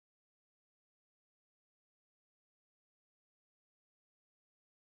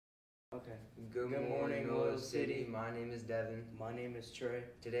Okay. Good morning, Oil City. My name is Devin. My name is Trey.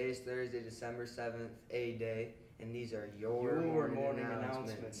 Today is Thursday, December 7th, A-Day, and these are your morning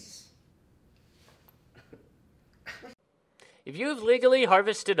announcements. If you have legally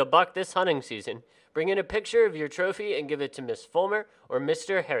harvested a buck this hunting season, bring in a picture of your trophy and give it to Miss Fulmer or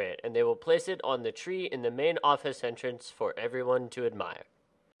Mr. Harriet, and they will place it on the tree in the main office entrance for everyone to admire.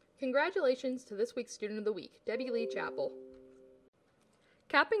 Congratulations to this week's Student of the Week, Debbie Lee Chappell.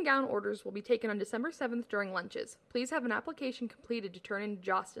 Cap and gown orders will be taken on December 7th during lunches. Please have an application completed to turn in to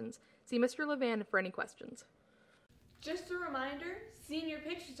Jostens. See Mr. Levan for any questions. Just a reminder, senior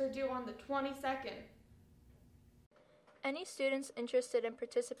pictures are due on the 22nd. Any students interested in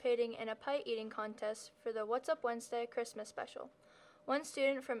participating in a pie eating contest for the What's Up Wednesday Christmas special? One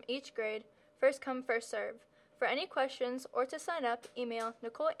student from each grade, first come, first serve. For any questions or to sign up, email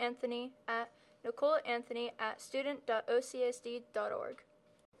nicoleanthony@student.ocsd.org.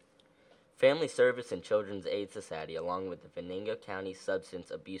 Family Service and Children's Aid Society, along with the Venango County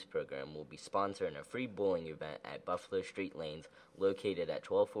Substance Abuse Program, will be sponsoring a free bowling event at Buffalo Street Lanes, located at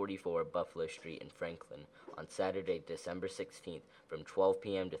 1244 Buffalo Street in Franklin, on Saturday, December 16th, from 12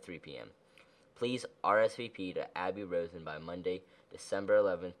 p.m. to 3 p.m. Please RSVP to Abby Rosen by Monday, December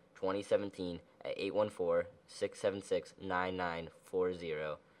 11th, 2017, at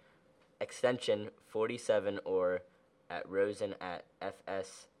 814-676-9940, extension 47, or at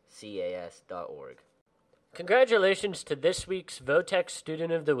rosen@fscas.org. Congratulations to this week's Votex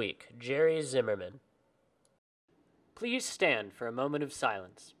Student of the Week, Jerry Zimmerman. Please stand for a moment of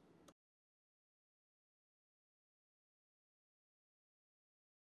silence.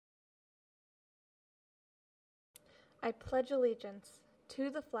 I pledge allegiance to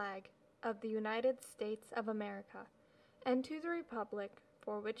the flag of the United States of America and to the republic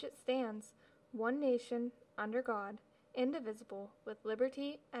for which it stands, one nation, under God, indivisible, with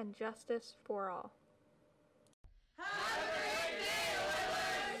liberty and justice for all.